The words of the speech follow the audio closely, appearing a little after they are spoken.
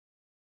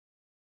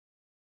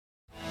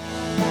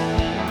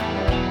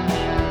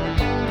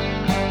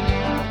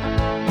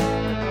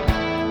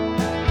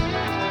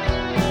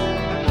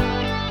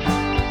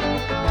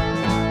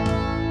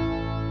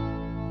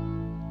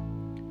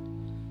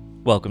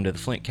Welcome to the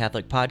Flint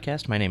Catholic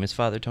Podcast. My name is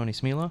Father Tony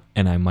Smilo.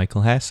 And I'm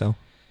Michael Hasso.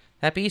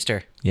 Happy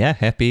Easter. Yeah,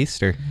 happy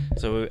Easter.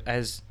 So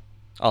as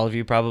all of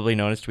you probably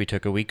noticed, we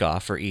took a week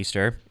off for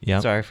Easter.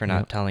 Yep. Sorry for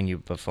not telling you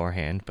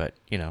beforehand, but,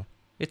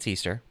 it's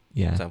Easter.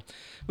 Yeah. So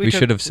we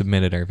should have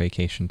submitted our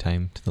vacation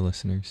time to the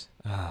listeners.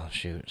 Oh,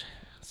 shoot.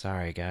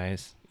 Sorry,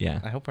 guys. Yeah.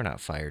 I hope we're not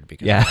fired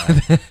because of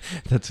that. Yeah,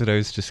 that's what I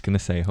was just going to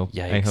say. I hope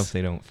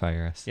they don't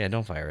fire us. Yeah,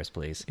 don't fire us,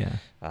 please. Yeah.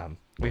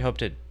 We hope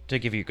to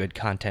give you good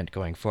content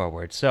going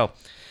forward. So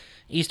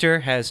Easter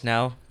has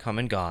now come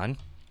and gone.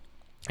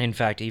 In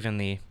fact, even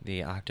the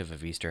octave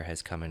of Easter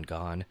has come and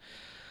gone.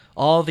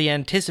 All the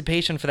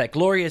anticipation for that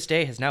glorious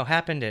day has now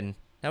happened, and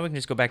now we can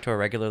just go back to our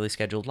regularly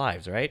scheduled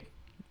lives, right?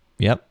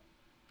 Yep.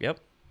 Yep.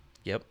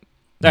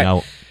 No.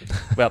 Right.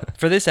 Well,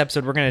 for this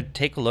episode, we're going to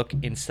take a look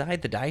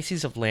inside the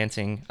Diocese of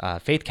Lansing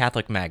Faith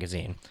Catholic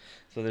magazine.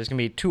 So there's going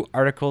to be two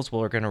articles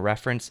we're going to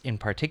reference in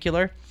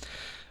particular.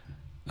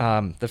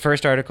 The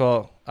first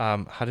article,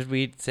 how did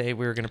we say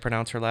we were going to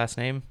pronounce her last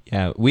name?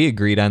 Yeah, we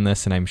agreed on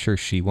this, and I'm sure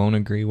she won't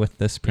agree with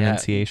this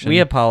pronunciation. We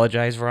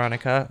apologize,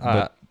 Veronica.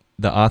 But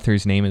the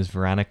author's name is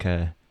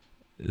Veronica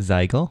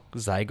Zeigel.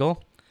 Zeigel.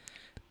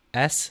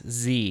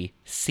 S-Z-C-Z-Y.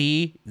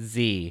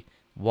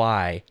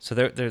 So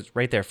there's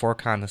right there 4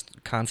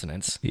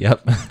 consonants.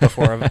 Yep.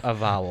 Before a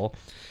vowel.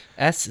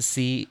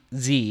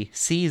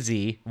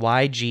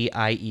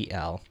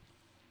 S-C-Z-C-Z-Y-G-I-E-L.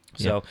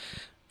 So Yep.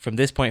 From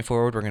this point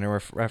forward, we're going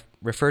to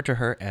refer to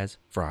her as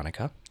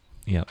Veronica.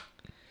 Yep.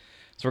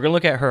 So we're going to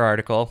look at her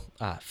article,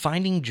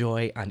 Finding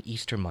Joy on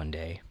Easter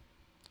Monday.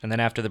 And then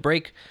after the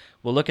break,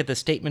 we'll look at the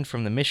statement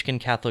from the Michigan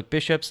Catholic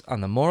bishops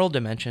on the moral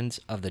dimensions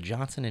of the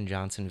Johnson &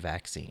 Johnson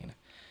vaccine.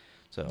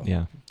 So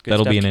Yeah, good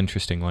that'll stuff be an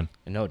interesting one.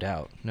 No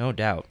doubt.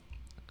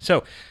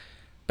 So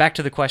back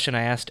to the question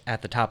I asked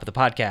at the top of the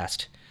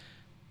podcast.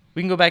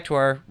 We can go back to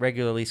our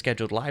regularly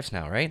scheduled lives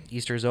now, right?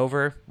 Easter's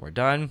over. We're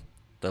done.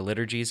 The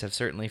liturgies have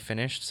certainly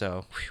finished,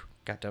 so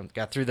got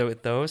through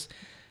with those.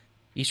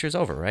 Easter's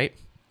over, right?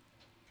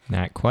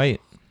 Not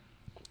quite.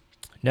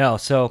 No,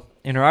 so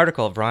in her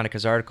article,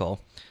 Veronica's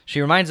article,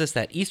 she reminds us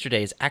that Easter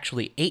Day is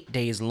actually 8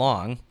 days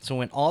long, so it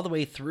went all the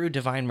way through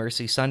Divine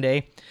Mercy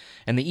Sunday,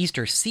 and the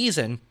Easter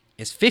season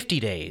is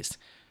 50 days.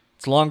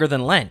 It's longer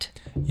than Lent.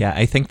 Yeah,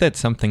 I think that's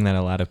something that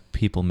a lot of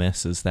people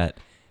miss is that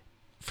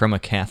from a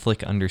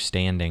Catholic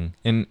understanding,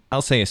 and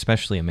I'll say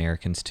especially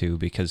Americans too,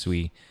 because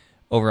we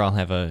overall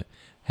have a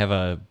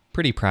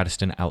pretty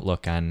Protestant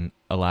outlook on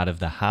a lot of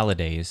the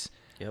holidays.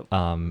 Yep.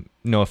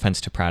 No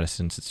offense to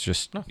Protestants, it's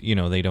just No.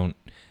 they don't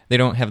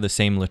have the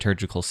same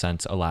liturgical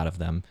sense, a lot of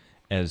them,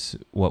 as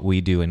what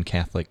we do in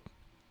Catholic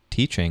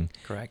teaching.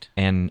 Correct.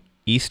 And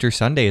Easter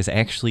Sunday is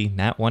actually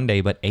not 1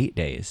 day but 8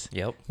 days.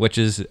 Yep. Which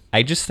is,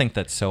 I just think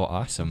that's so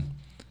awesome.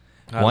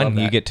 I love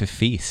You that. get to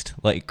feast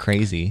like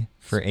crazy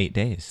for 8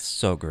 days.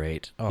 So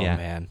great. Oh, Yeah.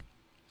 man.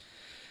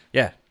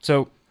 Yeah,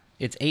 so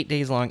it's 8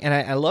 days long, and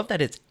I love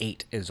that it's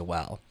 8 as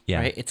well.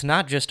 Yeah. Right? It's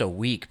not just a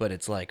week, but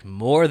it's like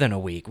more than a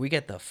week. We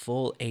get the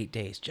full 8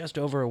 days, just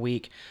over a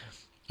week.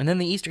 And then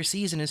the Easter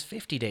season is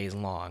 50 days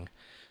long.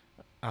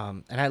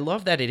 And I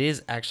love that it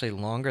is actually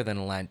longer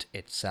than Lent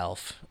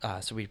itself.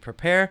 So we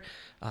prepare,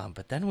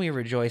 but then we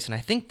rejoice. And I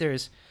think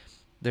there's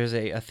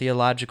a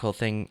theological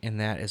thing in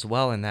that as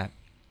well, in that,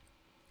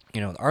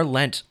 our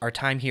Lent, our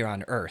time here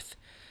on earth,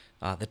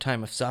 the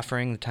time of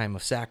suffering, the time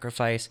of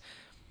sacrifice,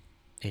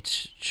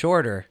 it's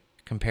shorter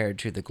compared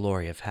to the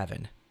glory of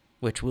heaven,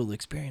 which we'll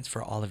experience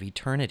for all of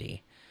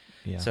eternity.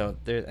 Yeah. So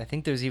I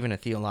think there's even a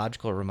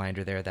theological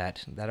reminder there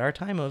that our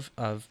time of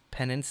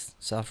penance,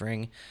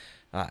 suffering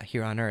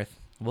here on earth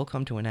will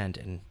come to an end,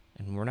 and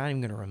we're not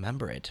even going to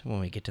remember it when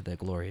we get to the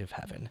glory of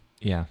heaven.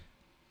 Yeah.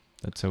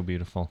 That's so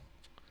beautiful.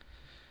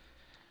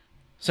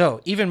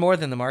 So even more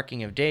than the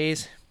marking of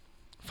days,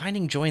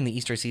 finding joy in the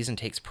Easter season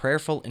takes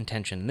prayerful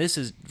intention. This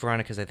is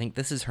Veronica's, I think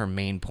this is her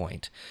main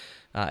point.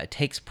 It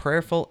takes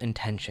prayerful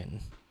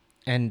intention.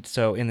 And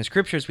so in the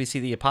scriptures, we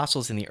see the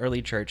apostles in the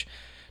early church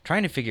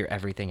trying to figure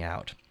everything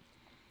out.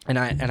 And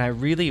I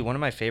really, one of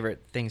my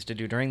favorite things to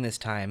do during this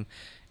time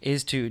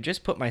is to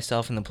just put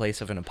myself in the place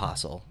of an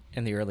apostle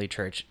in the early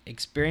church,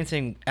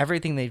 experiencing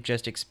everything they've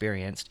just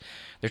experienced.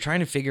 They're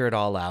trying to figure it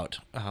all out.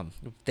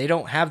 They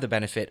don't have the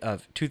benefit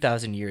of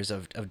 2,000 years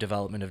of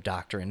development of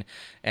doctrine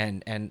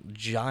and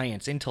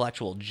giants,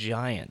 intellectual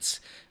giants,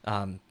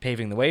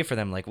 paving the way for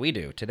them like we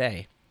do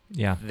today.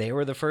 Yeah. They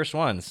were the first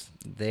ones.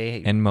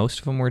 And most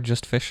of them were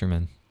just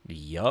fishermen.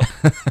 Yup.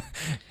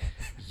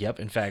 Yep.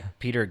 In fact,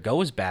 Peter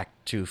goes back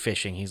to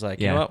fishing. He's like,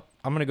 you know what?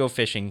 I'm going to go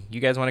fishing. You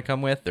guys want to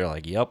come with? They're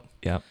like, yep.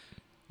 Yep.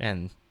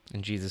 And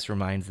Jesus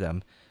reminds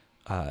them,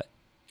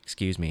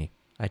 excuse me,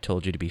 I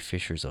told you to be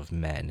fishers of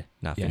men,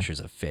 not fishers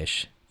of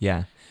fish.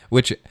 Yeah.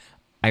 Which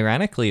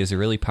ironically is a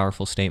really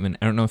powerful statement.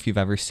 I don't know if you've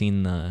ever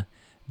seen the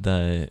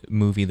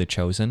movie The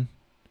Chosen,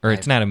 or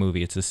it's not a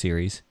movie, it's a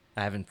series.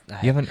 You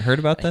haven't heard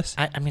about this?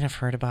 I mean, I've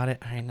heard about it.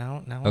 I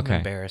know. Now I'm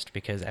embarrassed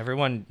because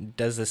everyone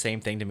does the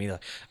same thing to me.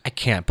 Like, I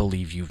can't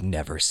believe you've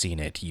never seen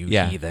it, you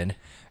heathen.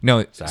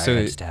 No, Sorry,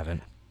 I just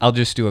haven't. I'll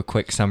just do a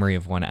quick summary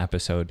of one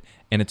episode,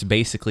 and it's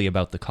basically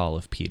about the call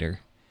of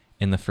Peter.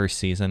 in the first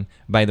season.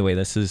 By the way,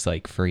 this is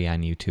like free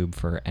on YouTube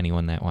for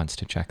anyone that wants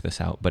to check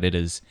this out. But it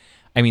is,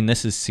 I mean,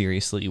 this is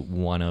seriously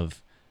one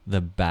of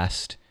the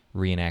best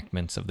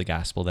reenactments of the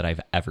gospel that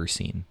I've ever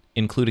seen,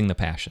 including the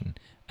Passion.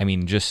 I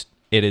mean, just,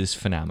 it is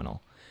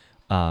phenomenal.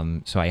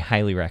 So I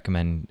highly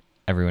recommend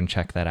everyone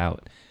check that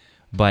out.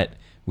 But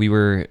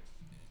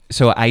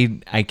so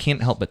I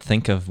can't help but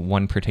think of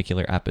one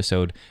particular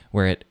episode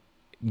where it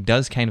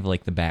does kind of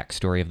like the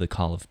backstory of the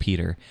call of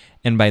Peter.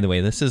 And by the way,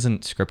 this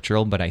isn't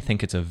scriptural, but I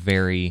think it's a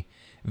very,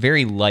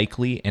 very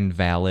likely and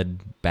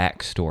valid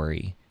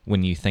backstory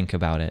when you think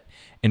about it.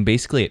 And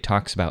basically it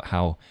talks about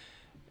how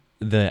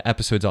the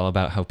episode's all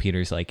about how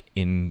Peter's like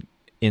in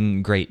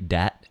great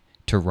debt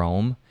to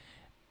Rome,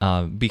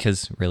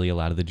 because really a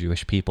lot of the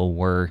Jewish people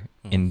were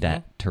in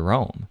debt to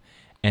Rome.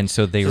 And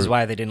so This is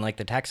why they didn't like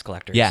the tax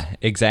collectors. Yeah,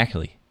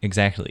 exactly.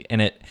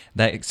 And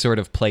that sort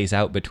of plays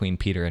out between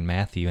Peter and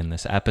Matthew in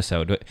this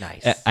episode.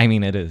 Nice. I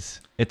mean,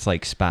 it's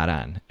like spot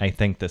on. I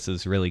think this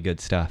is really good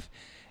stuff.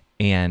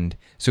 And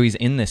so he's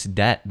in this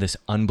debt, this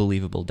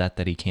unbelievable debt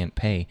that he can't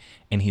pay.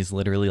 And he's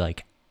literally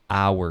like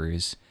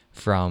hours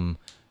from,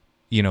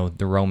 the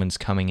Romans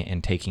coming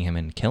and taking him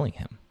and killing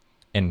him,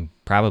 and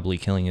probably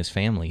killing his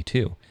family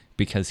too,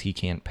 because he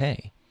can't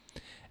pay.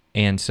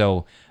 And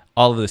so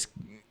all of this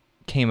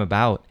came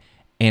about,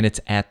 and it's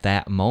at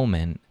that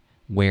moment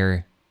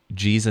where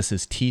Jesus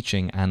is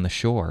teaching on the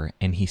shore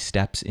and he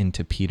steps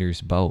into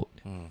Peter's boat.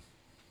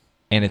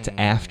 And it's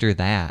after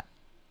that,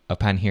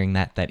 upon hearing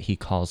that he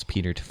calls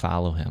Peter to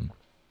follow him.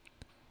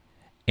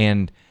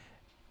 And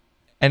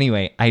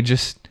anyway,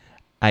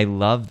 I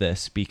love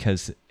this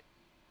because,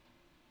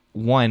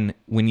 one,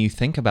 when you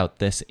think about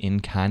this in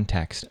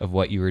context of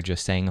what you were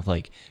just saying, of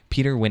like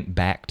Peter went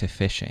back to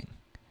fishing.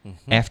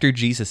 After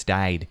Jesus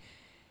died,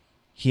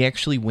 he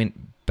actually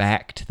went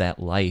back to that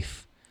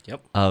life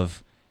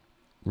of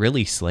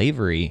really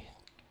slavery.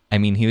 I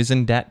mean, he was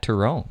in debt to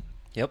Rome.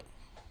 Yep.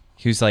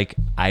 He was like,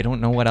 I don't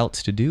know what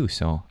else to do,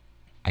 so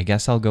I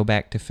guess I'll go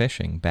back to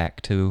fishing,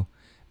 back to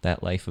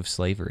that life of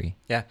slavery.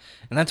 Yeah,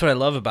 and that's what I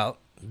love about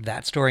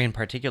that story in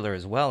particular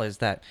as well, is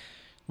that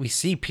we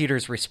see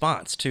Peter's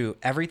response to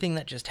everything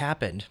that just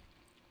happened,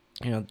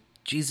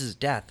 Jesus'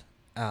 death,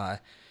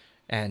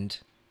 and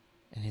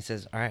he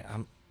says, all right,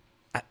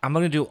 I'm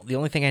going to do the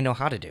only thing I know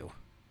how to do.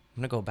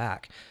 I'm going to go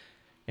back.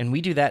 And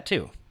we do that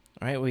too,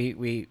 right?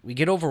 We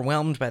get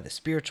overwhelmed by the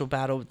spiritual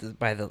battle,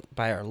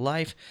 by our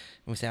life,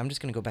 and we say, I'm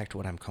just going to go back to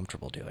what I'm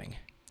comfortable doing.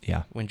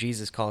 Yeah. When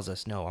Jesus calls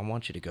us, no, I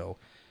want you to go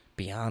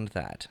beyond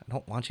that. I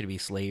don't want you to be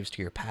slaves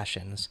to your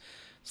passions,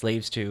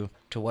 slaves to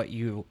what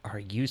you are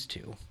used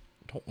to.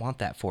 I don't want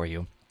that for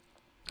you.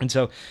 And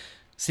so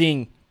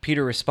seeing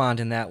Peter respond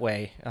in that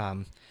way,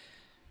 and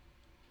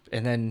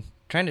then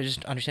trying to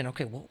just understand,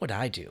 okay, what would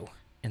I do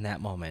in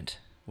that moment?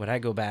 Would I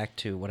go back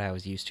to what I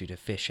was used to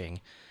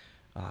fishing?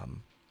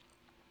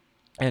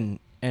 And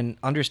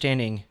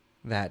understanding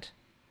that,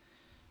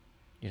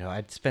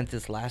 I'd spent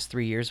this last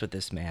 3 years with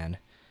this man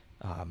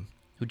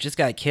who just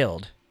got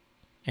killed.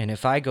 And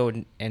if I go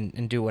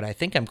and do what I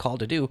think I'm called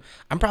to do,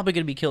 I'm probably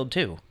going to be killed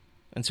too.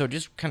 And so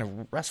just kind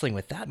of wrestling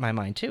with that in my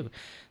mind too.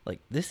 Like,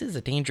 this is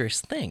a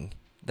dangerous thing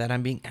that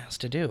I'm being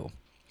asked to do.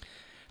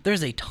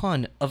 There's a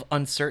ton of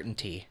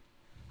uncertainty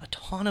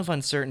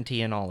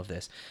in all of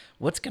this.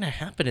 What's going to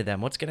happen to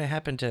them? What's going to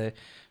happen to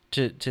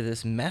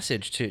this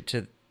message,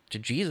 to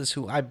Jesus,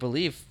 who I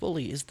believe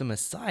fully is the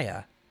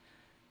Messiah?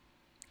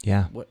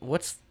 Yeah.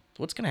 What's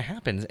going to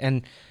happen?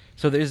 And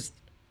so there's,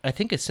 I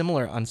think, a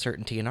similar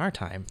uncertainty in our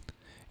time.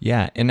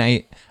 Yeah, and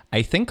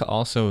I think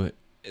also,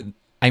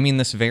 I mean,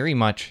 this very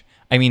much,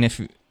 I mean,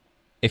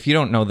 if you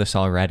don't know this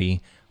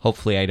already,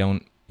 hopefully I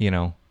don't,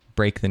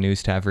 break the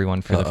news to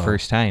everyone for the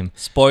first time.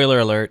 Spoiler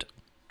alert.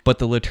 But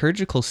the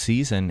liturgical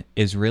season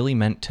is really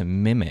meant to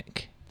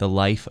mimic the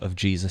life of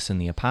Jesus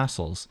and the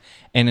apostles.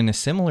 And in a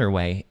similar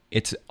way,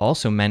 it's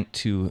also meant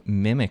to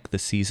mimic the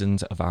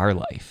seasons of our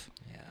life.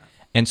 Yeah.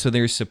 And so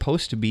there's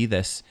supposed to be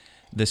this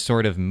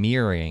sort of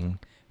mirroring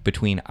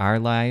between our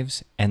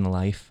lives and the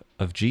life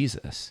of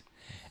Jesus.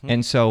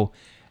 And so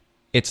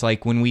it's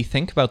like when we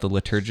think about the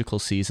liturgical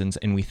seasons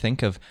and we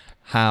think of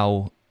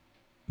how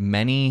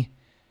many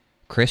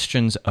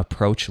Christians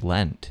approach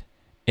Lent,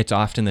 it's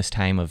often this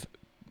time of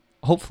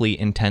hopefully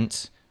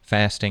intense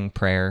fasting,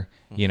 prayer,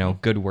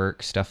 good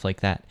work, stuff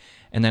like that.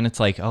 And then it's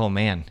like, oh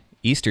man,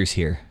 Easter's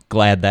here.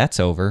 Glad that's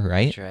over,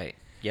 right? That's right.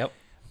 Yep.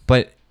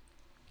 But,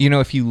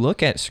 if you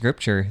look at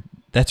Scripture,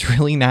 that's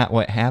really not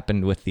what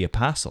happened with the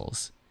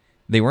apostles.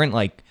 They weren't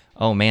like,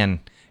 oh man,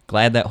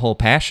 glad that whole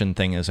passion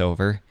thing is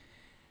over.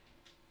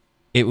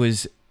 It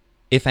was,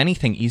 if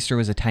anything, Easter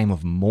was a time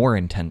of more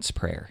intense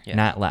prayer,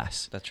 not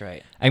less. That's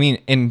right. I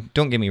mean, and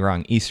don't get me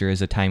wrong, Easter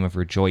is a time of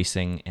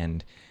rejoicing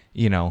and,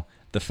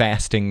 the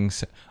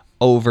fasting's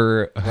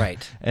over,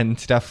 right, and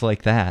stuff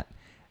like that.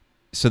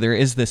 So there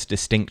is this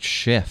distinct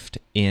shift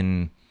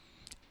in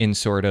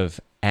sort of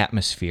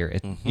atmosphere.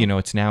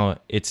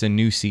 It's a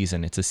new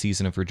season. It's a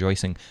season of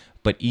rejoicing.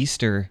 But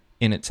Easter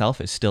in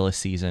itself is still a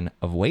season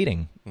of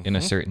waiting in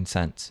a certain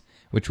sense,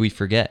 which we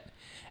forget.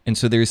 And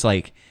so there's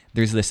like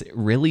there's this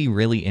really,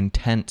 really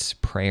intense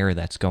prayer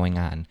that's going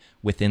on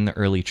within the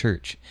early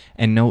church.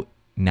 And note,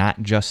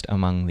 not just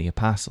among the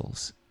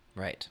apostles,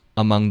 Right.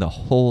 among the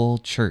whole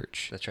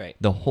church. That's right.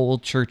 The whole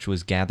church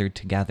was gathered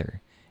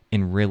together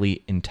in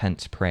really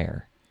intense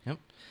prayer. Yep.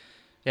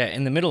 Yeah,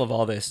 in the middle of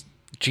all this,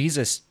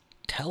 Jesus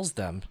tells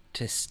them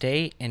to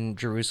stay in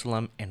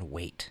Jerusalem and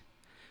wait.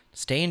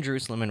 Stay in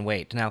Jerusalem and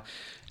wait. Now,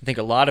 I think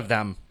a lot of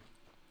them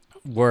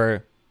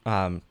were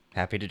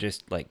happy to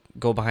just like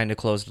go behind a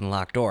closed and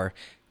locked door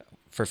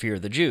for fear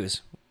of the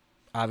Jews.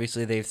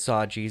 Obviously, they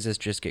saw Jesus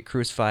just get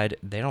crucified.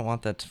 They don't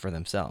want that for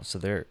themselves, so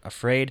they're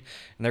afraid,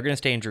 and they're going to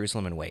stay in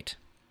Jerusalem and wait.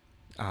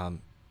 And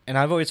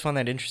I've always found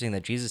that interesting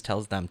that Jesus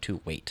tells them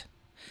to wait.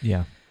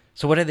 Yeah.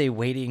 So what are they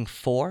waiting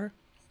for?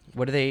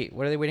 What are they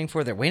waiting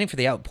for? They're waiting for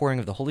the outpouring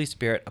of the Holy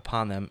Spirit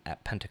upon them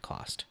at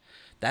Pentecost.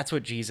 That's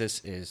what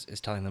Jesus is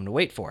telling them to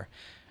wait for.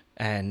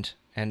 And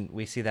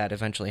we see that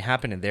eventually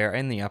happen, and they're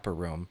in the upper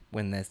room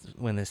when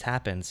this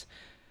happens.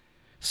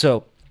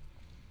 So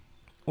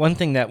one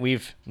thing that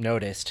we've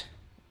noticed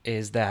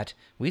is that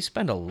we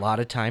spend a lot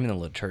of time in the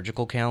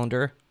liturgical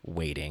calendar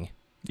waiting.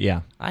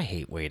 Yeah. I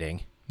hate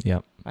waiting.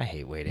 Yep. I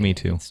hate waiting. Me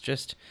too.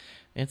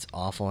 It's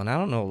awful. And I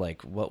don't know,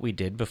 like, what we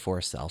did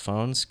before cell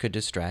phones could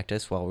distract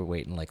us while we're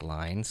waiting, like,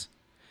 lines.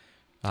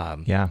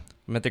 Yeah.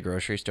 I'm at the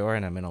grocery store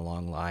and I'm in a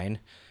long line.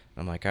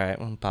 I'm like, all right,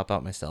 well, I'll pop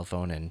out my cell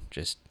phone and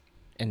just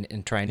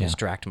and try and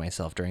distract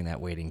myself during that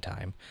waiting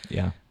time.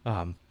 Yeah.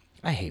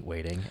 I hate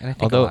waiting, and I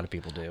think Although, a lot of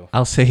people do.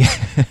 I'll say,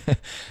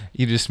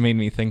 you just made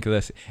me think of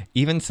this.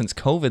 Even since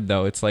COVID,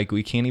 though, it's like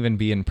we can't even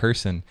be in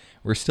person.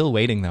 We're still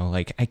waiting, though.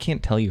 Like, I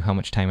can't tell you how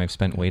much time I've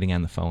spent waiting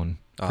on the phone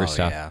for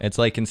stuff. Yeah. It's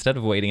like instead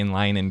of waiting in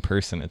line in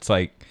person, it's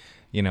like,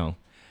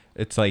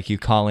 it's like you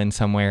call in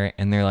somewhere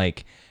and they're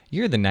like,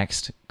 you're the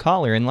next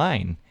caller in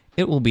line.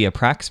 It will be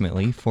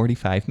approximately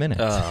 45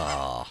 minutes.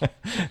 Oh,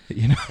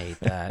 hate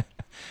that.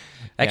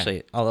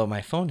 Actually, although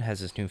my phone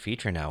has this new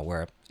feature now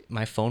where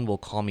my phone will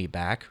call me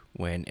back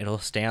when it'll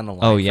stay on the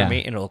line for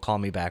me, and it'll call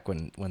me back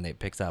when it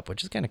picks up,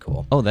 which is kind of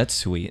cool. Oh, that's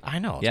sweet. I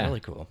know. It's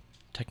really cool.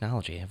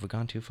 Technology. Have we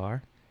gone too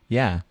far?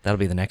 Yeah. That'll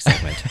be the next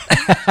segment.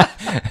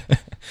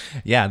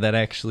 Yeah, that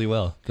actually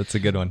will. That's a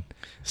good one.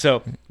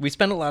 So we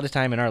spend a lot of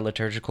time in our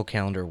liturgical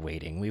calendar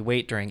waiting. We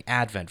wait during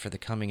Advent for the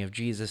coming of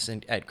Jesus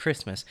and at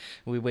Christmas.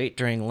 We wait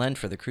during Lent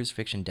for the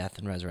crucifixion, death,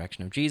 and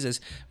resurrection of Jesus.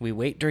 We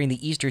wait during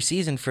the Easter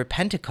season for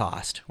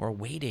Pentecost. We're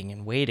waiting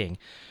and waiting.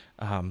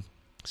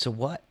 So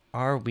what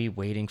are we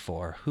waiting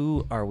for?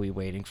 Who are we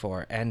waiting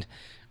for? And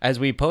as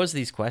we pose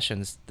these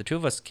questions, the two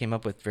of us came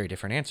up with very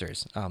different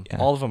answers.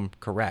 All of them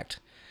correct.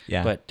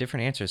 Yeah. But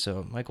different answers.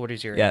 So, Mike, what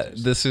is your Yeah,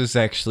 answers? this is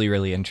actually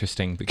really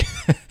interesting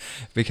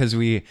because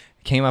we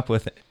came up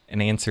with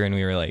an answer and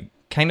we were like,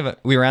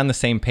 we were on the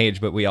same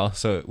page, but we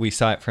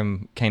saw it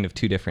from kind of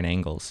two different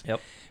angles. Yep.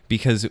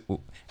 Because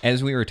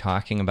as we were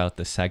talking about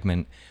this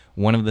segment,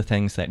 one of the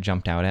things that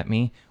jumped out at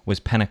me was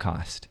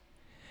Pentecost.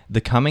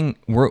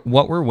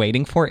 What we're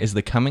waiting for is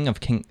the coming of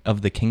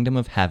the kingdom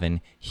of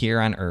heaven here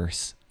on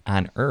earth,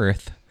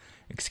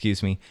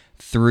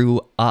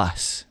 through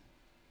us,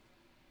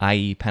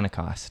 i.e.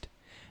 Pentecost.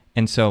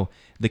 And so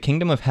the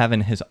kingdom of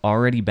heaven has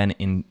already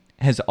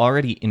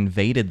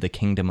invaded the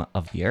kingdom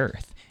of the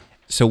earth.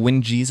 So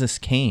when Jesus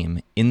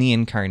came in the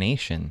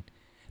incarnation,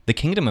 the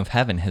kingdom of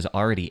heaven has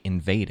already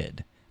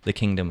invaded the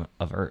kingdom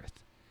of earth.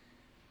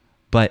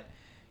 But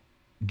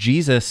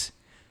Jesus,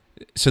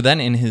 so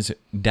then in his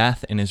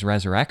death and his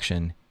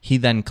resurrection, he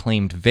then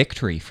claimed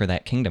victory for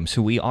that kingdom.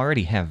 So we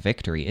already have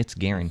victory. It's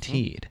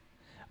guaranteed.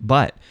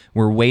 But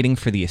we're waiting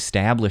for the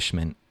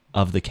establishment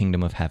of the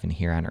kingdom of heaven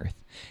here on earth.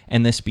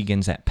 And this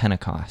begins at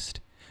Pentecost.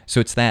 So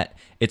it's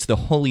the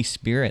Holy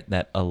Spirit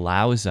that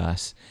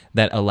allows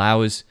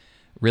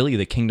really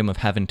the kingdom of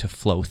heaven to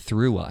flow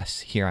through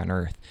us here on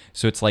earth.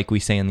 So it's like we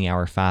say in the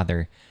Our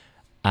Father,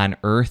 on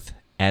earth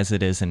as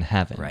it is in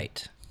heaven.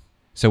 Right.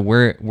 So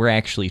we're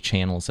actually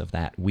channels of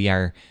that.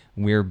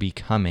 We're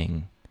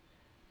becoming,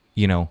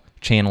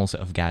 channels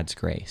of God's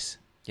grace.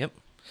 Yep.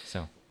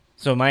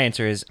 So my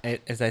answer is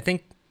I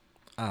think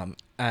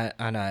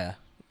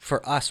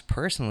for us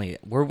personally,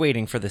 we're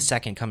waiting for the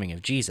second coming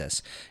of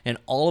Jesus. And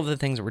all of the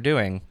things we're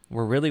doing,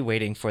 we're really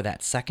waiting for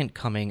that second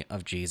coming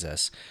of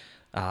Jesus.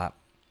 And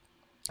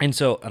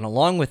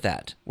along with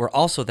that, we're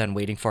also then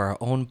waiting for our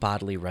own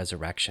bodily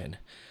resurrection.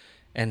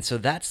 And so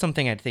that's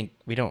something I think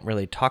we don't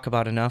really talk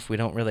about enough. We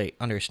don't really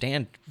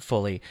understand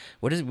fully.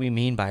 What does we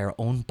mean by our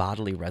own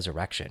bodily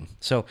resurrection?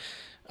 So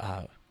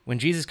when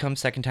Jesus comes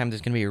second time,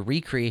 there's going to be a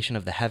recreation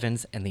of the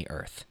heavens and the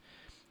earth.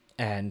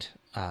 And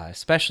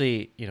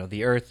especially,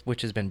 the earth,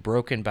 which has been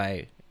broken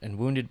by and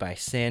wounded by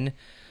sin,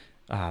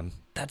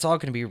 that's all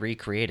going to be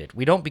recreated.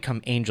 We don't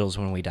become angels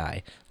when we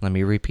die. Let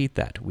me repeat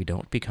that. We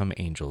don't become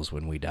angels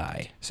when we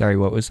die. Sorry,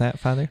 what was that,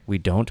 Father? We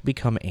don't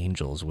become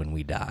angels when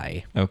we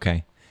die.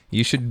 Okay.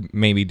 You should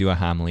maybe do a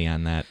homily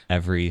on that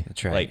every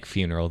right.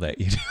 funeral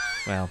that you do.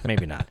 Well,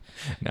 maybe not.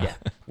 No.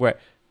 Yeah.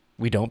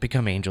 We don't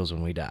become angels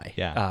when we die.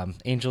 Yeah.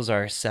 Angels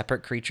are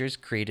separate creatures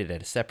created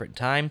at a separate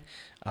time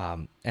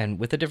and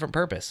with a different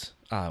purpose.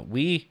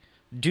 We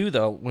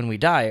though, when we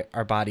die,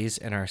 our bodies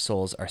and our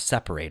souls are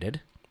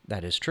separated.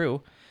 That is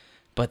true.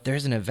 But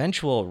there's an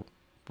eventual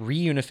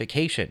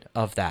reunification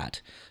of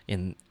that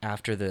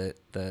after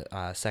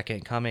the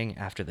second coming,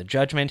 after the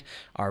judgment.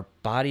 Our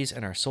bodies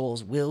and our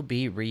souls will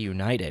be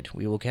reunited.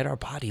 We will get our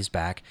bodies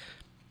back,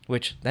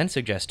 which then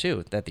suggests,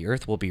 too, that the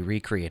earth will be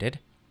recreated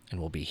and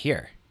will be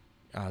here.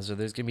 So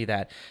there's going to be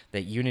that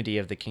unity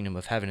of the kingdom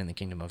of heaven and the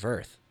kingdom of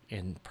earth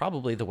in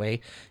probably the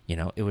way,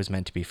 it was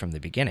meant to be from the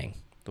beginning,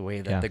 the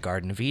way that the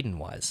Garden of Eden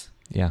was.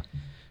 Yeah.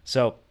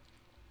 So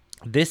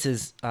this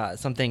is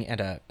something at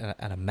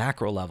a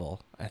macro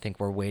level I think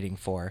we're waiting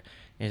for,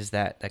 is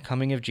that the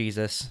coming of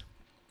Jesus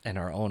and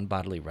our own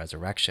bodily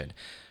resurrection,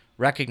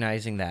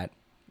 recognizing that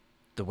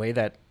the way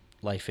that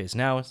life is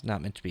now is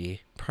not meant to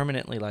be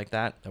permanently like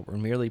that we're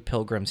merely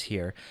pilgrims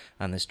here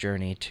on this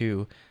journey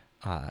to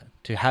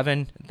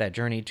heaven, that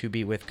journey to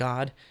be with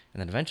God,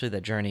 and then eventually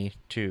that journey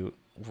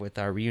with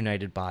our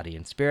reunited body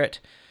and spirit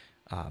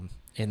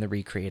in the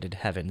recreated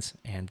heavens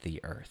and the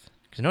earth.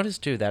 Because notice,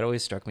 too, that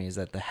always struck me, is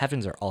that the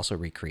heavens are also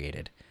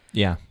recreated.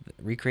 Yeah.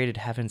 The recreated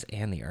heavens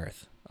and the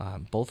earth,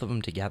 both of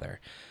them together,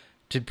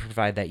 to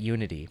provide that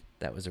unity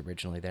that was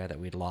originally there that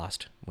we'd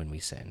lost when we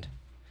sinned.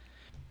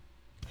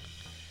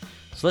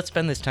 So let's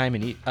spend this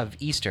time of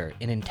Easter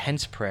in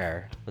intense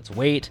prayer. Let's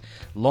wait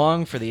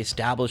long for the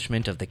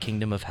establishment of the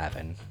kingdom of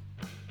heaven.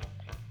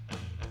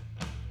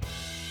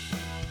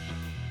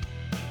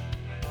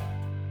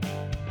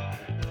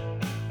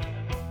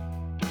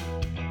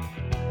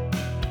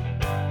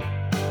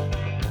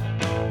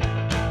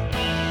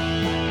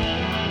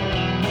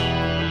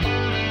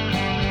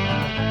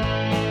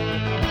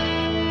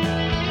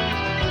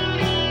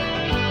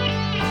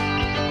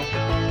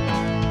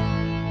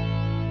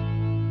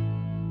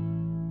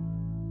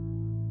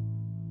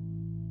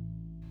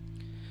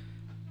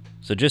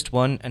 So just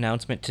one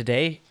announcement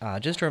today,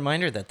 just a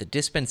reminder that the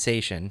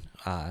dispensation,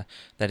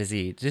 that is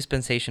the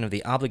dispensation of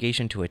the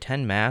obligation to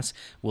attend Mass,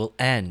 will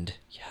end.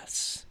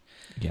 Yes.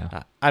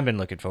 Yeah. I've been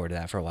looking forward to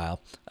that for a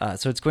while.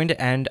 So it's going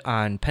to end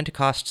on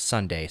Pentecost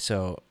Sunday.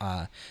 So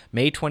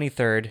May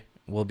 23rd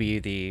will be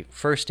the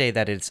first day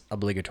that it's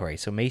obligatory.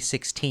 So May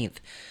 16th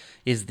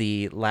is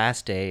the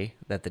last day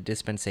that the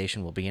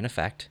dispensation will be in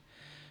effect.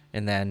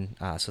 And then,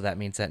 so that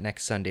means that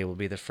next Sunday will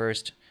be the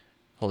first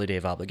Holy Day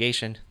of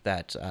Obligation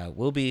that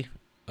will be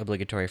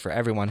obligatory for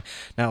everyone.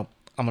 Now,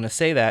 I'm going to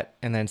say that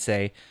and then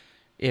say,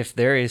 if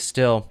there is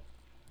still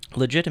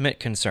legitimate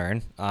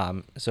concern,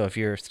 so if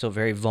you're still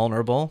very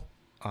vulnerable,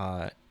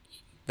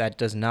 that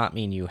does not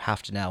mean you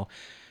have to now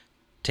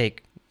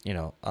take,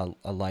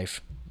 a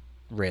life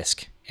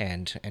risk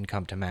and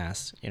come to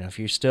Mass. If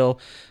you're still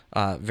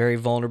very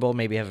vulnerable,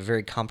 maybe have a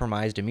very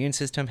compromised immune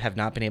system, have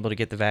not been able to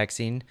get the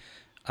vaccine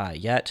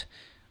yet,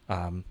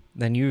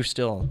 then you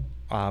still,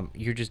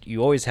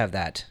 you always have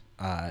that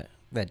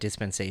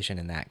dispensation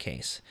in that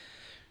case.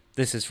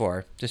 This is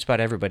for just about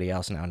everybody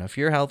else now. Now, if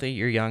you're healthy,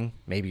 you're young,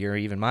 maybe you're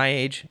even my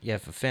age, you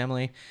have a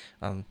family,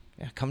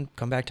 come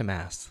back to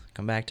Mass.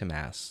 Come back to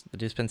Mass. The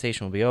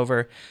dispensation will be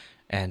over,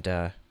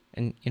 and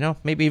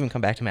maybe even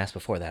come back to Mass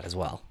before that as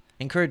well.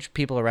 Encourage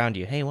people around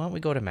you. Hey, why don't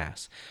we go to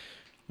Mass?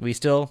 We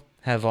still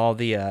have all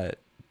the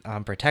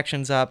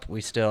protections up.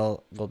 We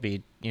still will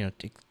be,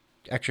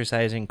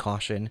 exercising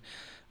caution,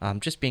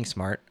 just being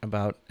smart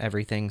about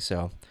everything.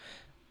 So,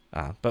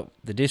 but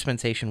the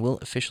dispensation will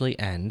officially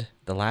end.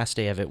 The last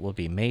day of it will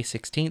be May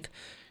 16th,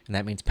 and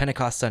that means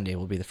Pentecost Sunday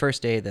will be the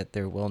first day that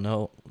there will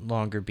no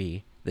longer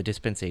be the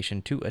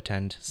dispensation to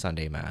attend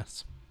Sunday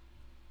Mass.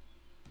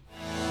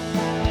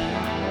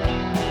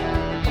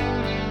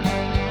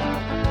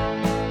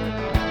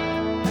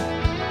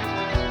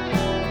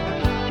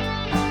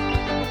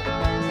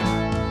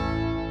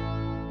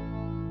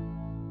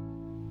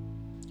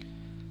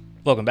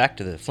 Welcome back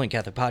to the Flint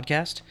Catholic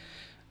Podcast.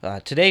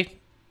 Today,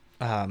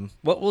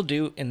 what we'll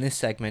do in this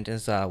segment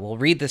is we'll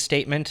read the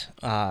statement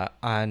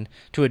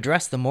to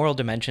address the moral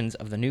dimensions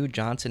of the new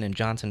Johnson &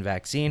 Johnson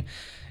vaccine.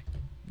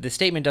 The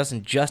statement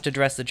doesn't just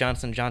address the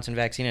Johnson & Johnson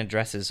vaccine, it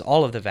addresses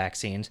all of the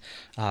vaccines,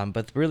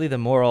 but really the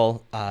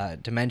moral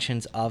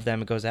dimensions of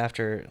them. It goes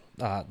after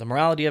the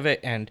morality of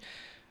it, and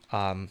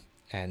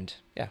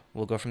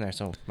we'll go from there.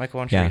 So, Michael,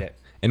 why don't you read it?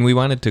 And we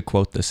wanted to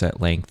quote this at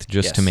length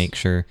just to make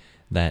sure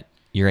that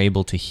you're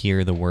able to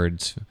hear the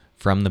words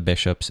from the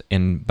bishops.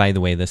 And by the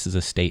way, this is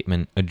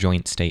a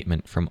joint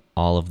statement from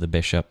all of the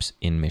bishops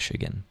in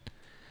Michigan.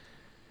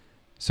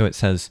 So it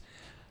says,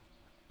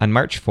 on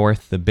March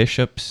 4th,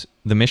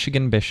 the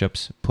Michigan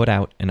bishops put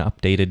out an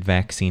updated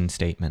vaccine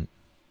statement.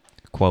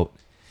 Quote,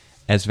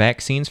 as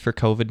vaccines for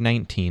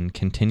COVID-19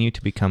 continue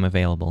to become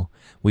available,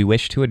 we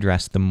wish to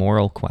address the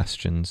moral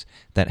questions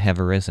that have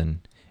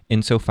arisen,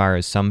 insofar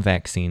as some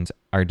vaccines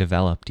are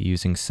developed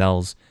using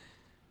cells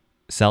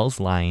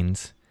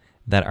lines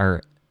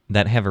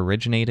that have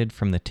originated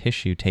from the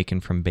tissue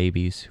taken from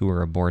babies who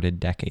were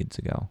aborted decades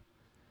ago.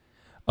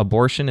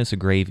 Abortion is a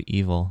grave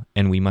evil,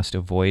 and we must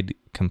avoid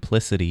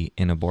complicity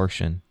in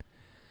abortion.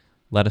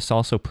 Let us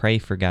also pray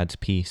for God's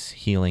peace,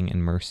 healing,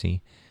 and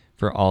mercy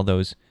for all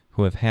those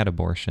who have had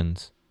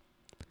abortions.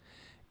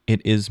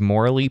 It is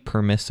morally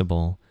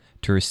permissible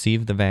to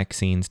receive the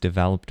vaccines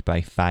developed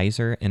by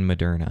Pfizer and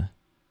Moderna.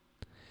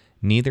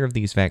 Neither of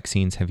these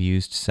vaccines have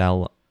used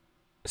cell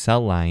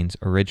lines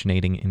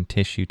originating in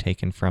tissue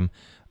taken from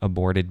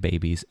aborted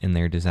babies in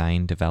their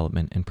design,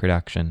 development, and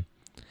production.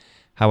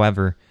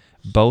 However,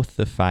 both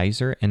the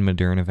Pfizer and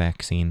Moderna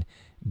vaccine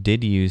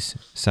did use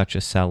such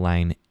a cell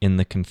line in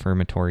the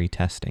confirmatory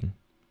testing.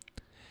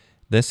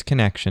 This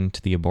connection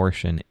to the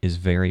abortion is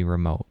very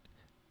remote,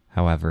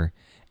 however,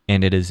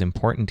 and it is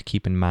important to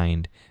keep in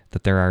mind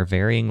that there are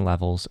varying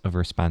levels of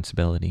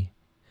responsibility.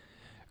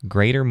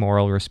 Greater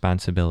moral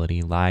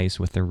responsibility lies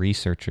with the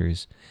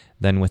researchers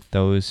than with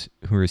those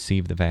who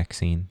receive the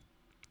vaccine.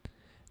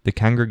 The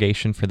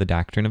Congregation for the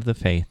Doctrine of the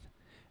Faith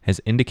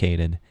has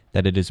indicated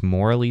that it is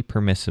morally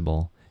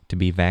permissible to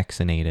be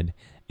vaccinated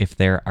if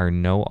there are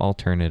no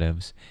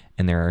alternatives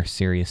and there are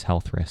serious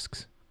health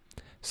risks.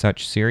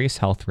 Such serious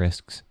health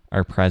risks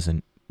are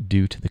present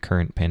due to the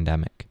current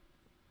pandemic.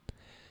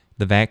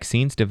 The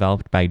vaccines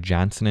developed by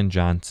Johnson &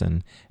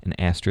 Johnson and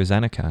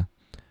AstraZeneca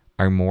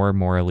are more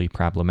morally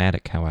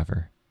problematic,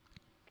 however.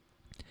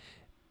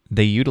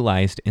 They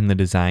utilized in the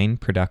design,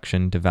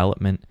 production,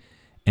 development,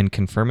 and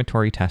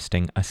confirmatory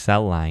testing a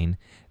cell line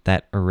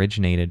that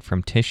originated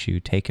from tissue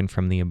taken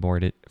from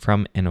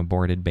an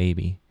aborted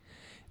baby.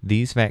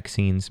 These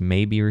vaccines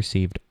may be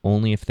received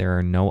only if there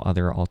are no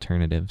other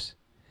alternatives.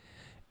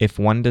 If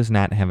one does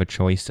not have a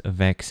choice of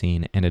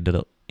vaccine and a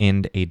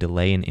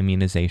delay in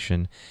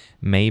immunization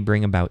may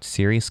bring about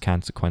serious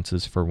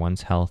consequences for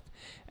one's health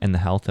and the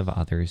health of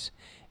others,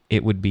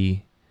 it would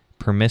be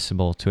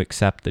permissible to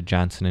accept the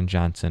Johnson &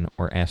 Johnson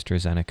or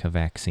AstraZeneca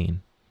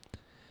vaccine.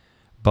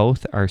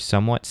 Both are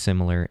somewhat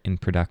similar in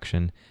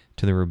production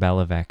to the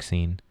rubella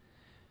vaccine,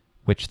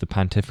 which the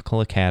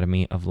Pontifical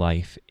Academy of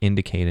Life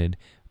indicated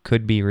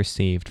could be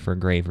received for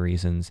grave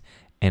reasons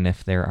and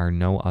if there are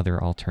no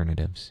other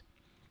alternatives.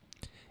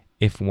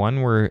 If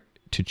one were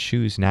to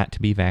choose not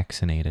to be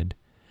vaccinated,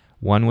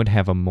 one would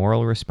have a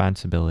moral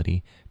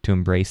responsibility to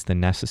embrace the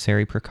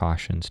necessary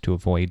precautions to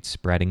avoid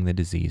spreading the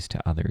disease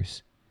to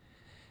others.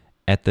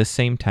 At this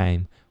same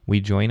time, we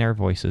join our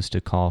voices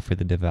to call for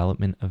the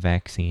development of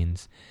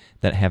vaccines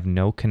that have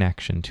no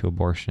connection to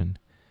abortion.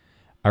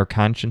 Our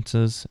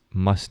consciences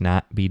must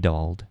not be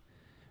dulled,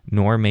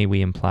 nor may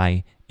we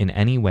imply in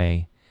any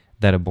way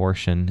that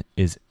abortion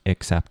is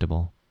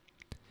acceptable.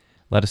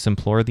 Let us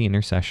implore the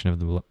intercession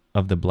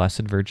of the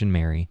Blessed Virgin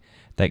Mary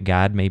that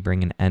God may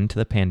bring an end to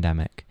the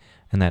pandemic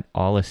and that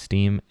all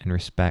esteem and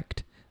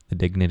respect the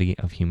dignity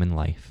of human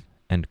life."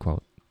 End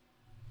quote.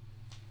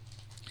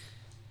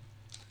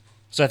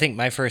 So I think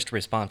my first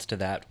response to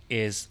that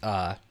is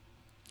I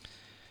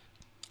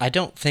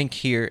don't think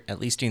here, at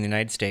least in the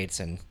United States,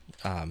 and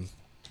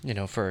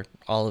for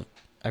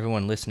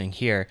everyone listening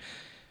here,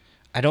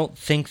 I don't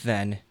think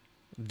then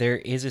there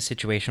is a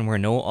situation where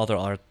no other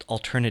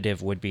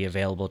alternative would be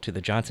available to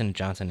the Johnson &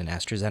 Johnson and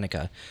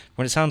AstraZeneca,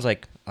 when it sounds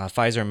like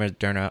Pfizer and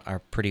Moderna are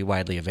pretty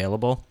widely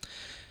available.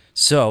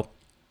 So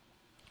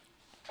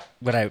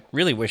what I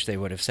really wish they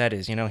would have said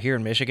is, here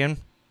in Michigan,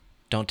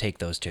 don't take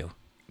those two.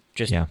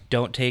 Just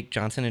don't take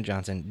Johnson &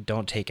 Johnson.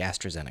 Don't take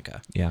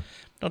AstraZeneca. Yeah.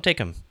 Don't take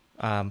them.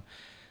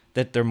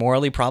 That they're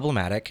morally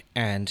problematic,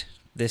 and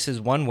this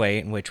is one way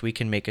in which we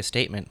can make a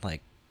statement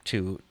like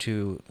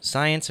to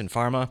science and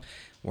pharma,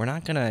 we're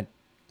not going to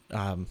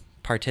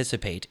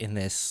participate in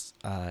this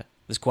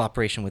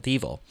cooperation with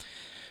evil.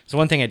 So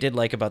one thing I did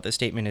like about this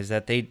statement is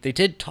that they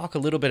did talk a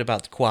little bit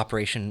about the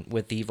cooperation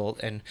with evil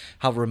and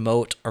how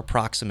remote or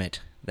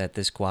proximate that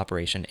this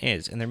cooperation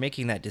is, and they're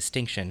making that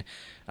distinction.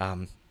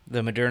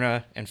 The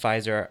Moderna and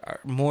Pfizer are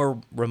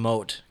more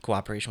remote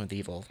cooperation with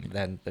evil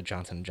than the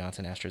Johnson &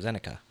 Johnson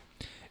AstraZeneca.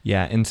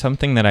 Yeah, and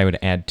something that I would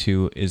add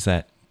too is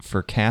that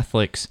for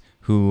Catholics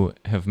who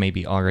have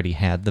maybe already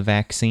had the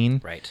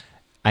vaccine, right?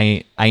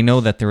 I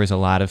know that there was a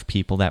lot of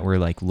people that were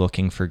like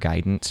looking for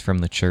guidance from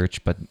the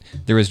church, but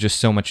there was just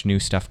so much new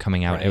stuff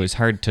coming out. Right. It was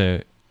hard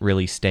to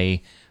really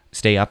stay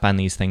up on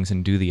these things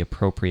and do the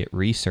appropriate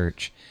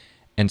research.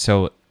 And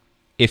so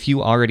if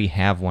you already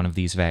have one of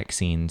these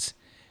vaccines,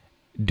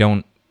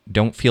 don't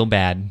feel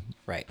bad.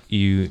 Right.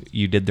 You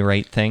did the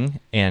right thing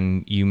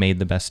and you made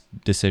the best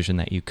decision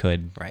that you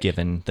could, right,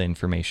 given the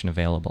information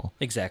available.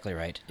 Exactly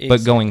right.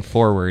 But going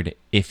forward,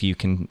 if you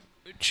can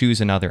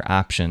choose another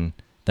option,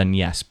 then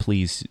yes,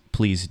 please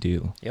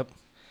do. Yep.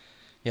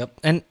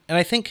 And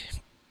I think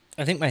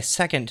my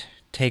second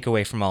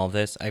takeaway from all of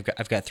this,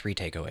 I've got three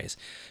takeaways.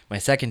 My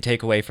second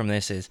takeaway from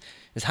this is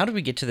how do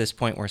we get to this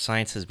point where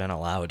science has been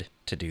allowed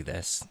to do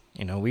this?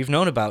 We've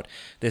known about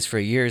this for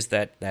years,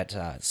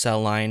 that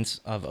cell lines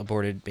of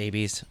aborted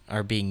babies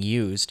are being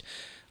used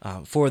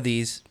for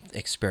these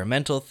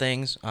experimental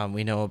things.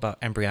 We know about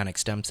embryonic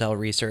stem cell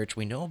research.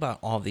 We know about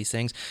all of these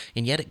things,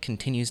 and yet it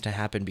continues to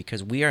happen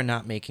because we are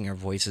not making our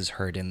voices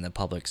heard in the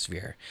public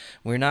sphere.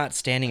 We're not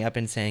standing up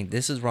and saying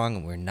this is wrong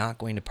and we're not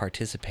going to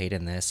participate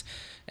in this,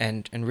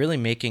 and really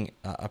making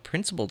a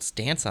principled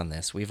stance on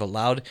this. We've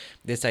allowed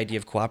this idea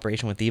of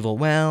cooperation with evil,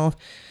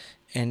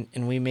 and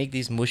we make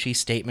these mushy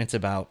statements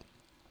about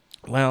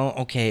well,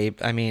 okay,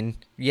 I mean,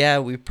 yeah,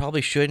 we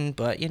probably shouldn't,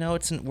 but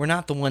we're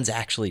not the ones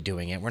actually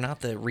doing it. We're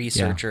not the Yeah.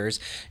 researchers,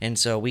 and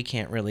so we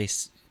can't really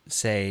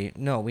say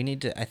no. We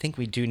need to. I think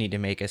we do need to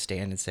make a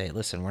stand and say,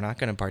 listen, we're not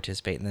going to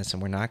participate in this,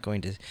 and we're not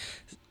going to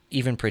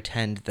even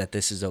pretend that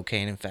this is okay.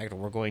 And in fact,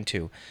 we're going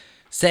to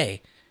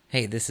say,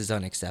 hey, this is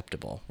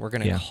unacceptable. We're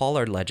going to Yeah. call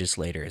our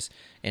legislators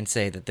and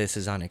say that this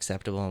is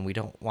unacceptable, and we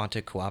don't want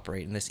to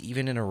cooperate in this,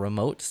 even in a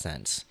remote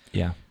sense.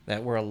 Yeah.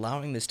 That we're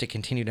allowing this to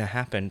continue to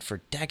happen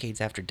for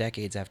decades after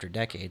decades after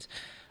decades,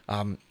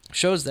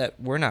 shows that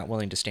we're not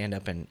willing to stand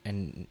up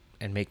and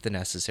make the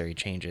necessary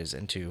changes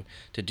and to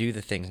do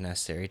the things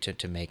necessary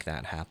to make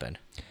that happen.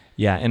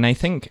 Yeah, and I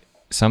think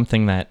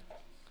something that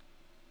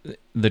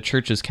the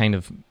church is kind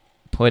of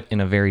put in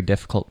a very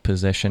difficult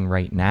position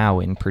right now,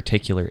 in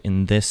particular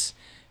in this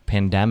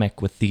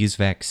pandemic with these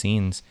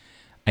vaccines,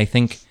 I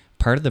think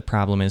part of the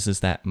problem is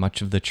that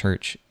much of the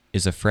church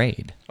is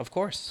afraid. Of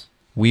course.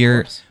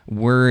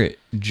 We're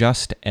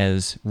just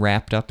as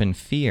wrapped up in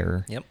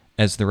fear Yep.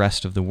 as the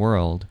rest of the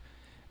world.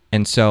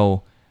 And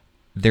so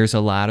there's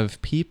a lot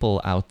of people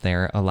out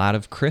there, a lot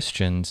of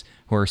Christians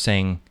who are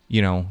saying,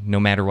 no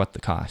matter what the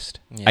cost,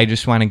 Yeah. I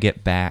just want to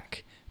get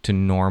back to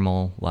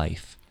normal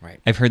life. Right.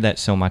 I've heard that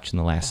so much in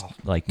the last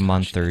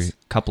month or yes.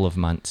 couple of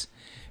months.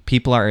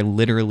 People are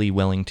literally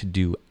willing to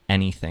do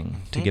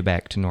anything to get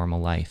back to normal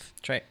life.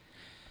 That's right.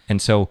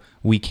 And so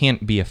we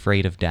can't be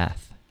afraid of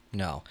death.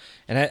 No,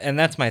 and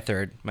that's my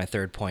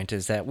third point,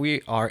 is that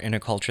we are in a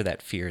culture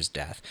that fears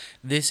death.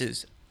 This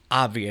is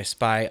obvious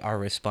by our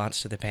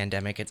response to the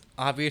pandemic. It's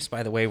obvious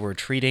by the way we're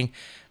treating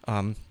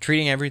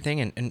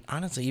everything, and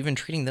honestly, even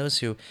treating those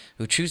who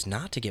choose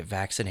not to get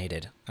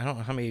vaccinated. I don't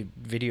know how many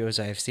videos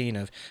I've seen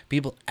of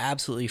people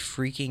absolutely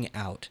freaking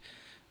out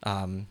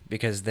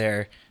because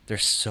they're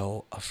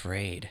so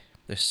afraid.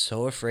 They're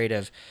so afraid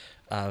of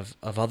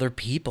other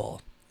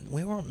people.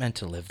 We weren't meant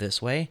to live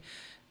this way.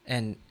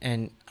 And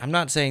I'm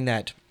not saying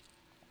that,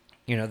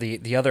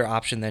 the other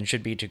option then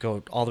should be to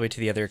go all the way to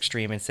the other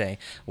extreme and say,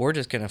 we're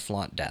just going to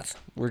flaunt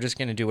death. We're just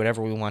going to do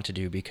whatever we want to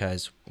do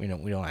because we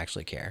don't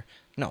actually care.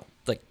 No,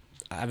 like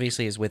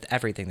obviously as with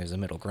everything, there's a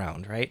middle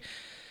ground, right?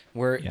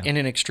 We're in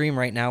an extreme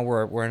right now.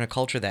 We're in a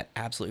culture that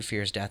absolutely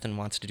fears death and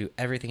wants to do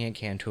everything it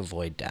can to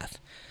avoid death.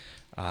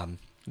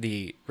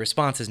 The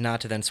response is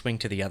not to then swing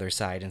to the other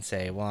side and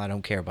say, well, I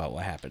don't care about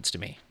what happens to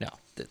me. No,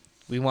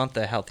 we want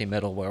the healthy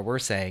middle where we're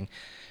saying,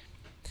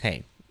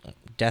 hey,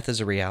 death is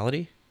a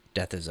reality.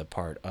 Death is a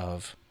part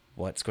of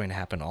what's going to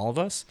happen to all of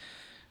us.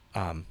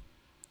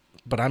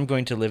 But I'm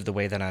going to live the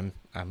way that I'm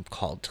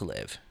called to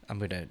live. I'm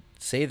going to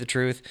say the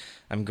truth.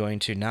 I'm going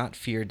to not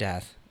fear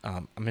death.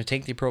 I'm going to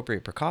take the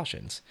appropriate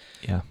precautions.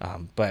 Yeah.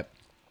 But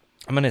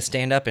I'm going to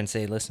stand up and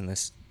say, listen,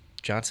 this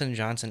Johnson &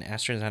 Johnson,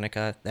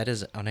 AstraZeneca, that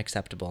is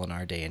unacceptable in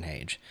our day and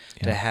age.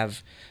 Yeah. To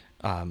have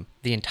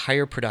the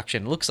entire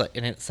production, looks like,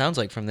 and it sounds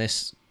like from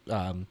this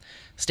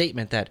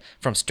statement that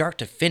from start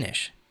to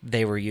finish,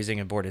 they were using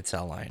aborted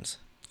cell lines.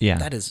 Yeah.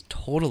 That is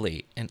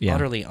totally and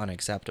utterly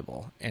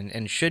unacceptable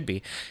and should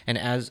be. And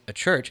as a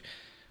church,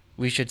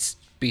 we should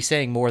be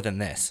saying more than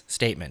this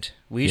statement.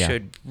 We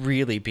should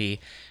really be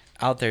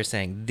out there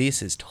saying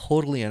this is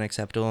totally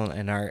unacceptable,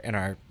 and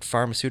our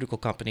pharmaceutical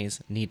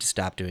companies need to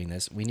stop doing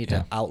this. We need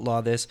to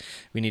outlaw this.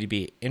 We need to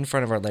be in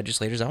front of our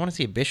legislators. I want to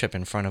see a bishop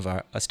in front of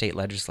a state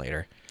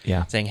legislator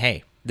saying,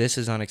 hey, this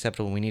is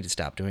unacceptable. We need to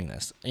stop doing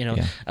this.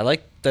 I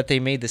like that they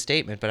made the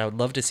statement, but I would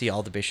love to see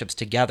all the bishops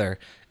together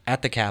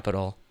at the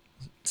Capitol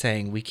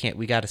saying we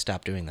got to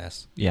stop doing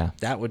this. Yeah.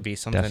 That would be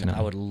something Definitely.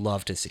 I would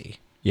love to see.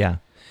 Yeah.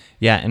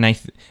 Yeah. And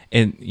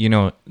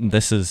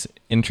this is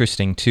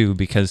interesting too,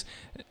 because,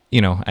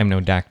 I'm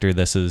no doctor.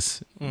 This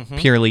is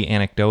purely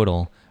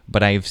anecdotal,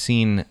 but I've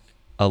seen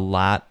a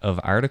lot of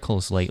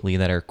articles lately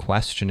that are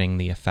questioning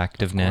the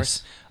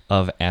effectiveness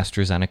of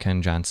AstraZeneca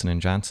and Johnson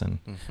 & Johnson.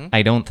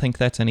 I don't think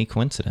that's any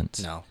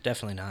coincidence. No,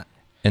 definitely not.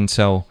 And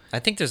so I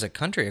think there's a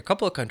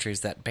couple of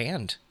countries that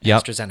banned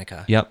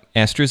AstraZeneca. Yep.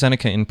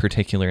 AstraZeneca in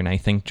particular, and I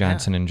think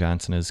Johnson &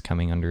 Johnson is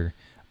coming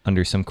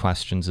under some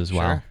questions as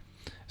well. Sure.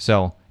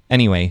 So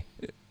anyway,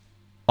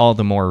 all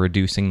the more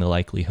reducing the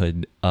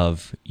likelihood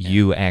of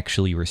you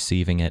actually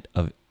receiving it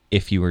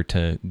if you were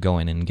to go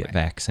in and get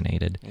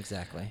vaccinated.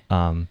 Exactly.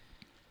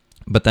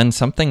 But then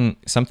something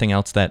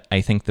else that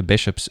I think the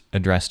bishops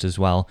addressed as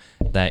well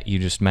that you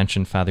just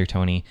mentioned, Father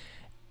Tony,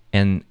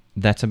 and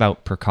that's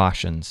about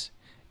precautions.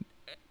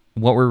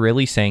 What we're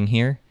really saying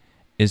here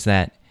is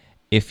that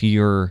if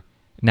you're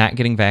not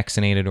getting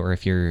vaccinated, or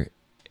if you're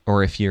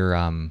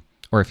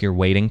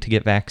waiting to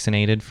get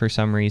vaccinated for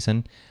some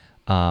reason,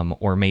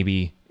 or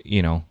maybe,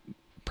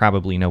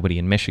 probably nobody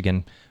in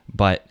Michigan,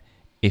 but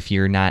if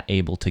you're not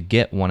able to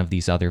get one of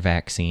these other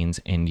vaccines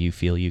and you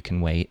feel you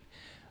can wait,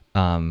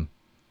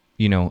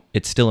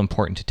 it's still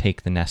important to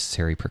take the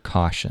necessary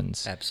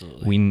precautions.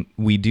 Absolutely.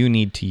 We do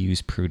need to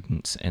use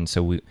prudence, and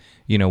so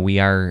we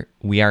are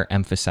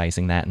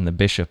emphasizing that, and the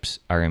bishops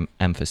are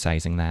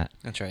emphasizing that.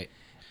 That's right.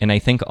 And I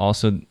think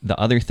also the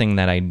other thing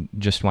that I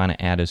just want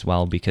to add as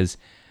well, because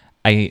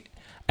I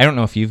don't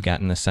know if you've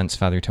gotten the sense,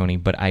 Father Tony,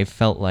 but I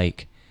felt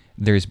like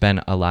there's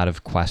been a lot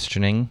of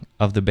questioning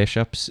of the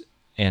bishops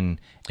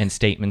and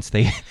statements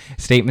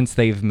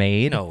they've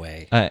made. No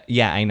way.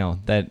 Yeah, I know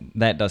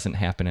that doesn't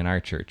happen in our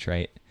church,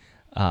 right?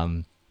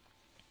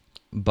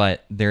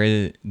 But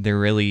there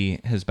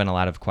really has been a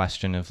lot of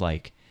question of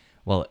like,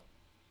 well,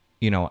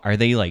 are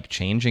they like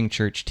changing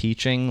church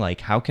teaching?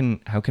 Like, how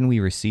can we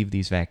receive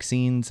these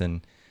vaccines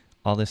and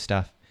all this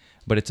stuff?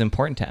 But it's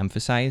important to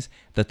emphasize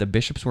that the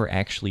bishops were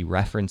actually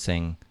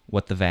referencing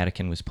what the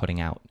Vatican was putting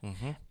out.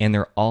 Mm-hmm. And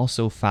they're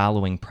also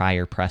following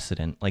prior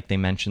precedent, like they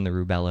mentioned the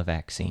rubella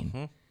vaccine.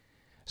 Mm-hmm.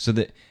 So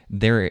that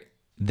there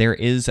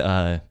is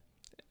a,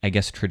 I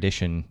guess,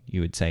 tradition,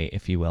 you would say,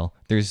 if you will.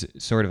 There's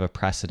sort of a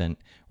precedent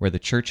where the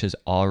church has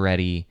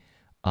already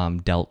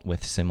dealt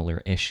with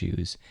similar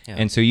issues. Yeah.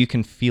 And so you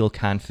can feel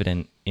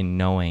confident in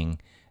knowing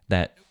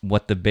that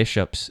what the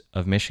bishops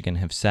of Michigan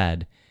have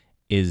said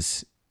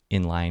is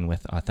in line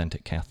with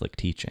authentic Catholic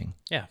teaching.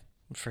 Yeah,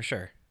 for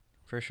sure.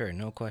 For sure.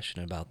 No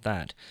question about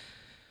that.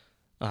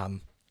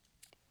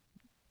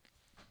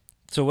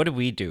 So what do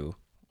we do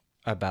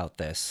about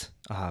this?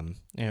 I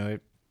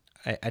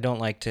don't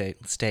like to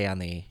stay on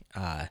the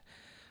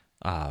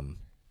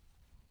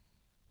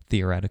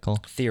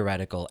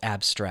theoretical,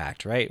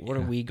 abstract, right? What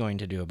are we going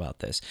to do about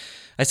this?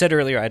 I said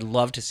earlier, I'd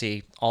love to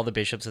see all the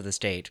bishops of the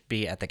state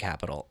be at the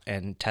Capitol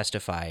and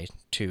testify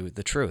to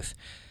the truth.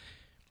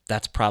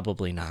 That's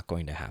probably not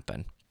going to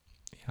happen.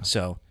 Yeah.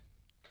 So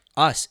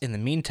us, in the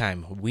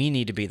meantime, we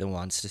need to be the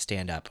ones to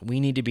stand up. We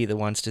need to be the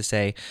ones to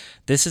say,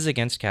 this is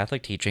against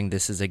Catholic teaching,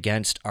 this is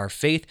against our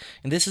faith,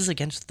 and this is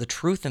against the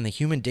truth and the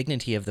human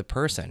dignity of the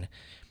person.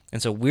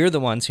 And so we're the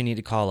ones who need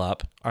to call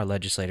up our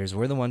legislators.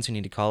 We're the ones who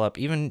need to call up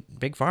even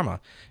Big Pharma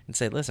and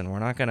say, listen, we're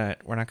not gonna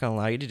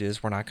allow you to do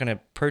this. We're not gonna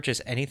purchase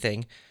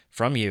anything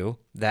from you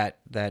that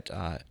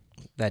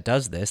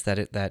does this,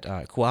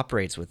 that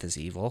cooperates with this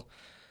evil.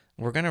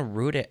 We're gonna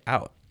root it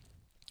out.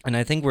 And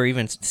I think we're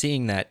even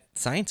seeing that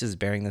science is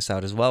bearing this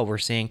out as well. We're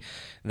seeing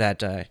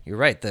that you're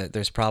right.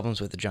 There's problems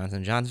with the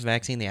Johnson & Johnson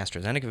vaccine, the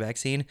AstraZeneca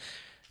vaccine.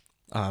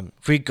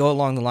 If we go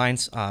along the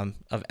lines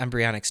of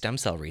embryonic stem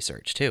cell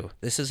research too,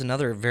 this is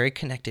another very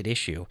connected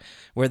issue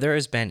where there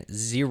has been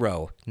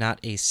zero, not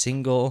a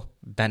single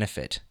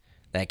benefit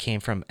that came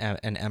from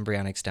an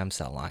embryonic stem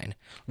cell line,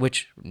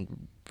 which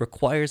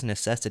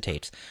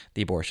necessitates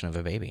the abortion of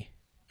a baby.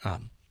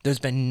 There's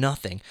been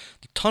nothing,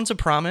 tons of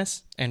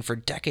promise, and for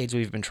decades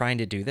we've been trying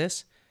to do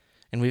this,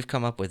 and we've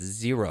come up with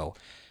zero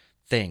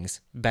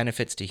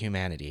benefits to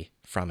humanity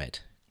from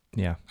it.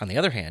 Yeah. On the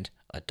other hand,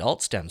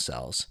 adult stem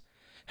cells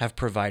have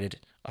provided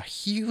a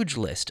huge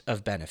list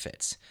of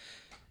benefits,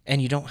 and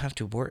you don't have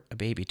to abort a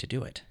baby to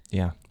do it.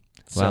 Yeah.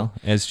 Well,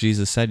 as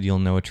Jesus said, you'll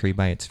know a tree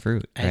by its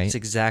fruit, right? That's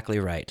exactly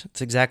right.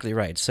 It's exactly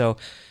right. So,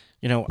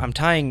 I'm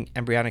tying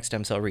embryonic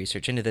stem cell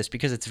research into this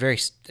because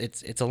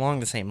it's along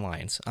the same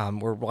lines.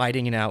 We're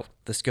widening out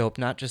the scope,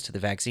 not just to the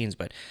vaccines,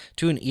 but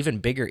to an even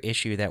bigger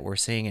issue that we're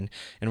seeing,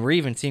 and we're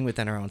even seeing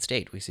within our own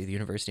state. We see the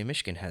University of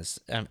Michigan has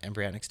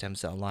embryonic stem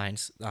cell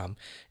lines, and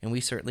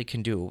we certainly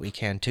can do what we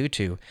can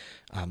to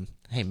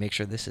make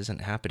sure this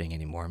isn't happening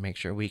anymore. Make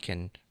sure we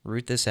can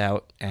root this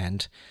out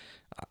and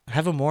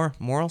have a more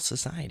moral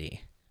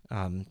society,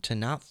 to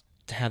not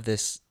have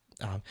this.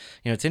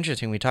 It's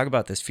interesting. We talk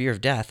about this fear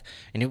of death,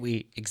 and yet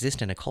we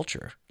exist in a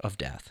culture of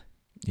death.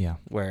 Yeah.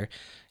 Where,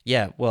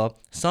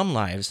 some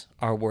lives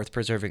are worth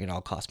preserving at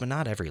all costs, but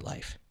not every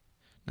life.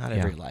 Not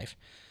every life.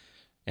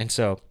 And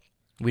so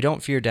we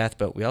don't fear death,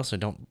 but we also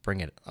don't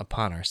bring it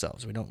upon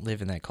ourselves. We don't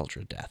live in that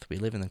culture of death. We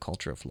live in the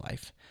culture of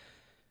life.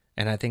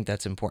 And I think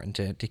that's important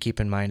to keep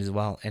in mind as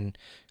well. And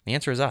the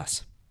answer is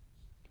us.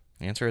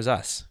 The answer is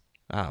us.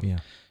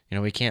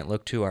 We can't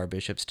look to our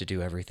bishops to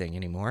do everything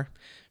anymore.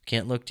 We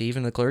can't look to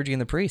even the clergy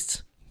and the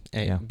priests.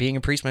 Being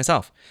a priest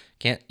myself,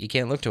 you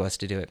can't look to us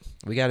to do it.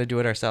 We got to do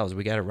it ourselves.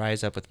 We got to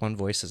rise up with one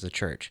voice as a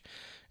church.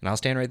 And I'll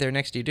stand right there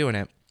next to you doing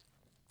it.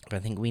 But I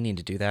think we need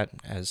to do that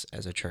as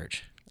a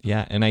church.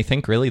 Yeah, and I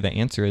think really the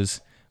answer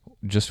is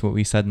just what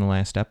we said in the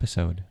last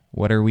episode.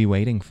 What are we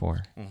waiting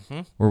for?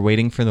 Mm-hmm. We're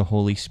waiting for the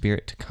Holy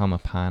Spirit to come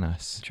upon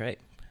us. That's right.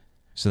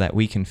 So that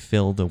we can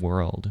fill the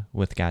world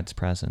with God's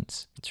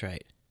presence. That's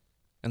right.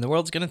 And the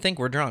world's going to think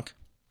we're drunk.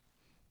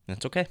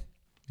 That's okay.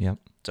 Yep.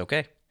 It's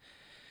okay.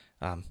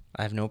 I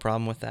have no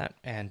problem with that.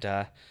 And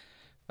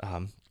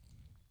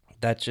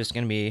that's just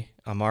going to be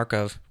a mark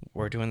of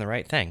we're doing the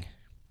right thing.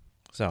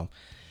 So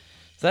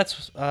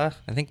that's, I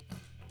think,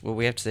 what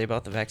we have to say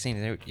about the vaccine.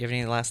 Do you have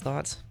any last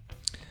thoughts?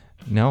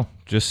 No,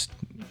 just,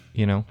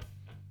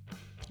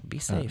 be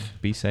safe.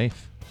 Be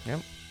safe. Yep.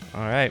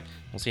 All right.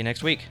 We'll see you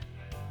next week.